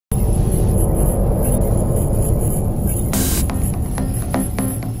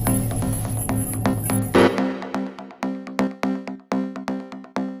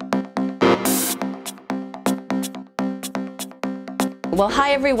Well,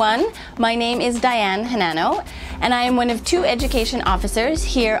 hi everyone. My name is Diane Hanano, and I am one of 2 education officers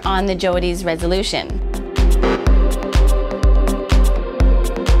here on the JOIDES Resolution.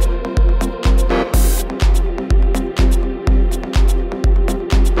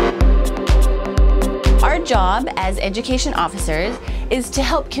 Our job as education officers is to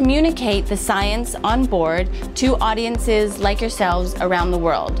help communicate the science on board to audiences like yourselves around the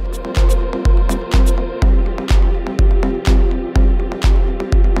world.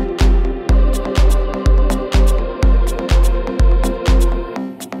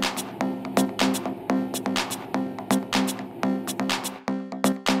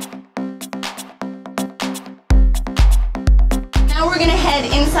 Now we're going to head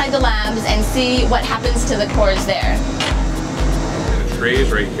inside the labs and see what happens to the cores there. The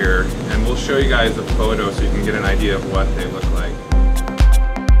trays right here, and we'll show you guys a photo so you can get an idea of what they look like.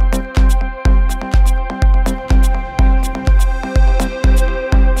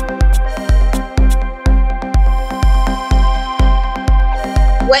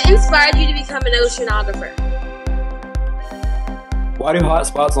 What inspired you to become an oceanographer? Why do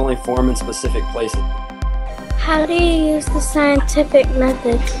hotspots only form in specific places? How do you use the scientific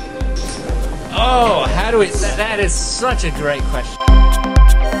method? Oh, how do we... That is such a great question.